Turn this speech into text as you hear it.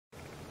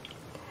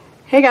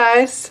Hey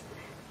guys,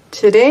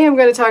 today I'm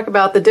going to talk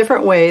about the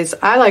different ways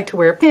I like to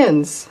wear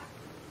pins.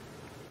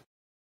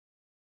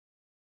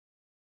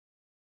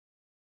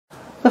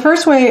 The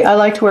first way I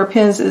like to wear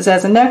pins is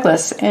as a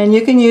necklace, and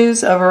you can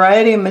use a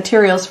variety of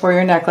materials for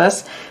your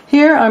necklace.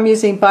 Here I'm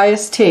using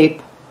bias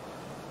tape,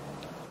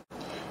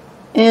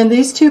 and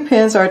these two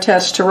pins are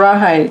attached to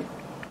rawhide.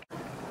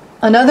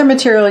 Another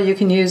material you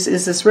can use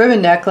is this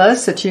ribbon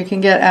necklace that you can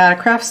get at a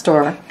craft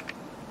store.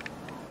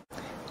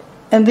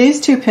 And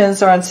these two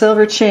pins are on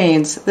silver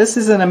chains. This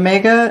is an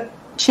omega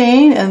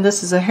chain and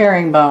this is a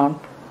herringbone.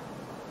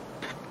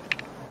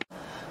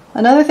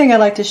 Another thing I'd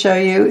like to show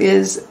you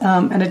is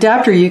an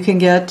adapter you can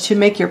get to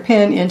make your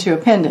pin into a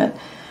pendant.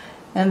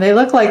 And they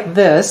look like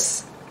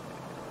this.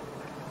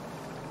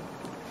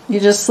 You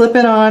just slip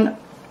it on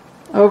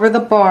over the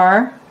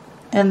bar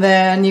and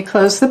then you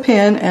close the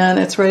pin and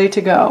it's ready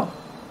to go.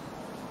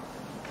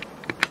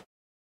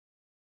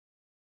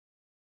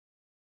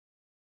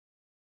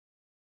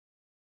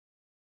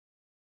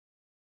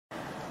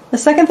 The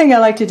second thing I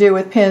like to do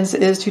with pins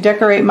is to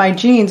decorate my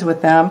jeans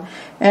with them,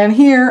 and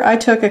here I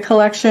took a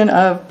collection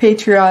of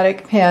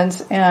patriotic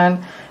pins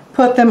and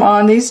put them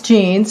on these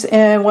jeans,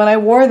 and when I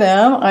wore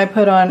them I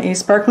put on a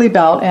sparkly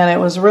belt and it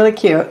was really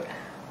cute.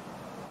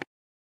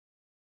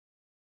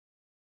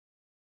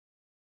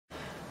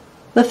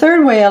 The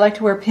third way I like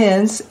to wear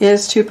pins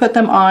is to put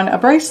them on a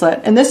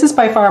bracelet, and this is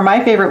by far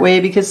my favorite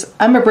way because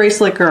I'm a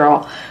bracelet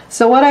girl.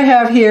 So what I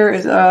have here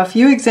is a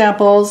few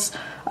examples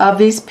of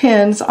these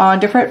pins on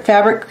different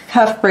fabric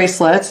cuff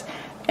bracelets,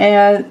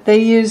 and they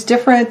use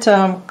different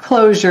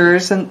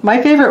closures, and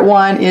my favorite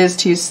one is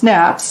to use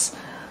snaps,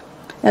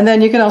 and then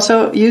you can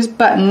also use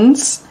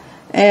buttons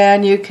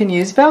and you can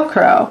use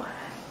Velcro.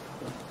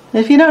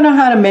 If you don't know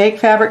how to make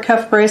fabric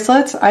cuff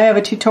bracelets, I have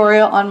a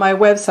tutorial on my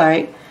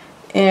website,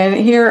 and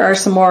here are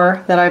some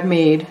more that I've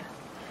made,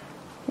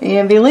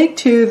 and the link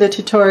to the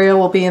tutorial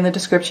will be in the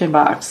description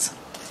box.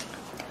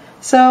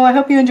 So I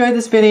hope you enjoyed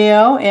this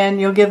video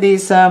and you'll give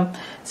these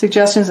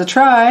suggestions a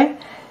try,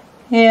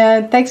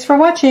 and thanks for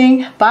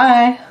watching.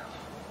 Bye.